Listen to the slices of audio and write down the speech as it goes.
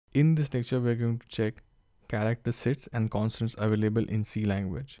In this lecture, we're going to check character sets and constants available in C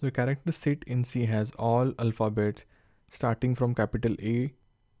language. The character set in C has all alphabets starting from capital A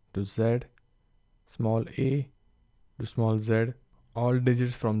to Z, small a to small z, all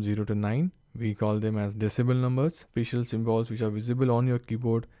digits from 0 to 9. We call them as decimal numbers, special symbols which are visible on your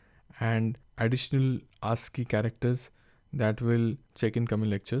keyboard, and additional ASCII characters that we'll check in coming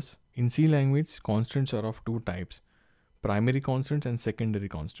lectures. In C language, constants are of two types: primary constants and secondary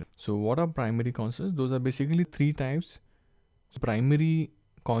constants. So what are primary constants? Those are basically three types. Primary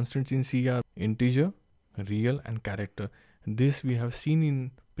constants in C are integer, real, and character. This we have seen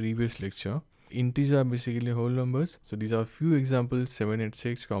in previous lecture. Integer are basically whole numbers. So these are few examples: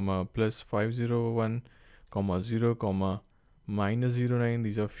 786, plus 501, 0, minus 09.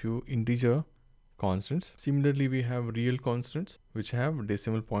 These are few integer constants. Similarly, we have real constants which have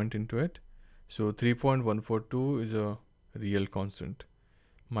decimal point into it. So 3.142 is a real constant.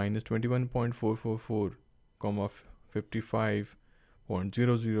 Minus 21.444,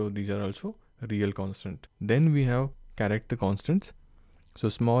 55.00. These are also real constant. Then we have character constants. So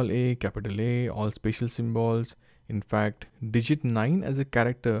small a, capital A, all special symbols. In fact, digit 9 as a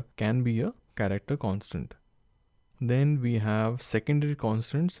character can be a character constant. Then we have secondary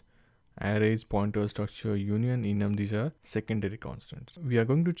constants: arrays, pointer, structure, union, enum. These are secondary constants. We are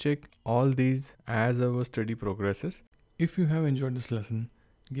going to check all these as our study progresses. If you have enjoyed this lesson,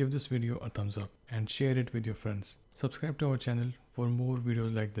 give this video a thumbs up and share it with your friends. Subscribe to our channel for more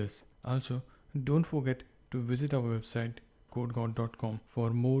videos like this. Also, don't forget to visit our website codegod.com for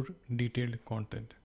more detailed content.